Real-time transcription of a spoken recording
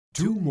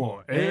2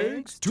 more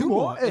eggs, 2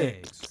 more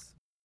eggs.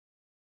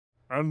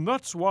 And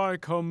that's why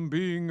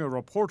being a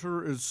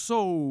reporter is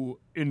so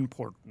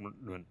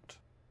important.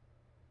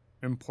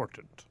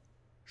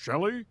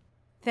 Shelley?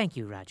 Thank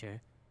you,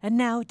 Roger. And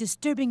now,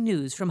 disturbing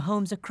news from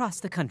homes across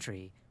the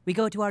country. We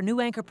go to our new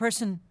anchor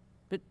person.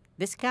 But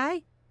this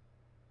guy?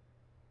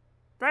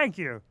 Thank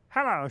you.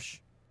 Hello.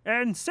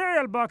 And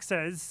cereal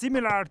boxes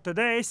similar to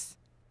this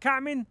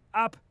coming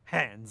up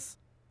hands.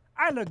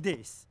 I look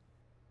this.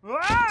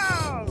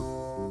 Wow!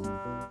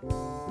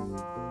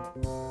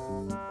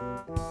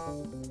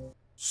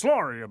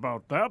 Sorry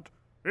about that.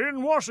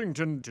 In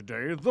Washington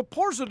today, the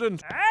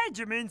president... Hey,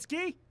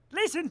 Jaminsky,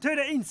 listen to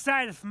the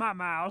inside of my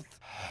mouth.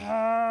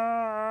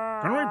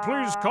 Can we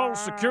please call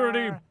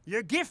security?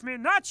 You give me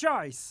no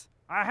choice.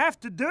 I have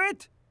to do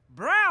it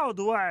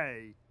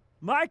Broadway.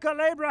 Michael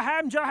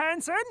Abraham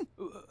Johansson?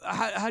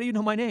 How do you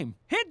know my name?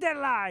 Hit the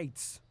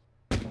lights.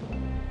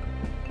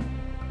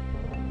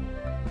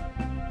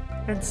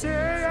 And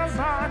cereal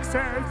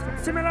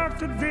boxes similar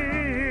to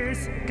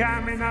this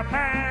coming up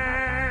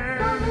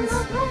hands.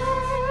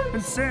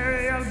 And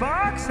cereal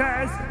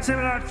boxes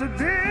similar to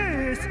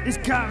this is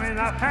coming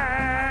up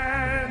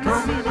hands.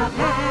 Coming up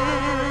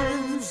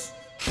hands.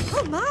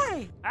 Oh,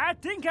 my! I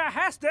think I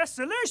has the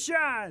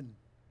solution.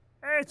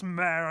 It's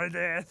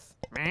Meredith.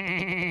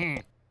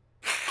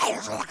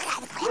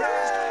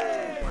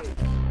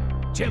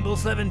 Channel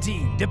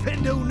 17,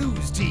 Dependo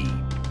News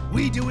Team.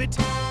 We do it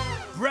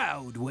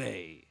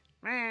Broadway.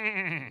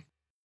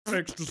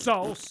 Extra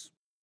sauce.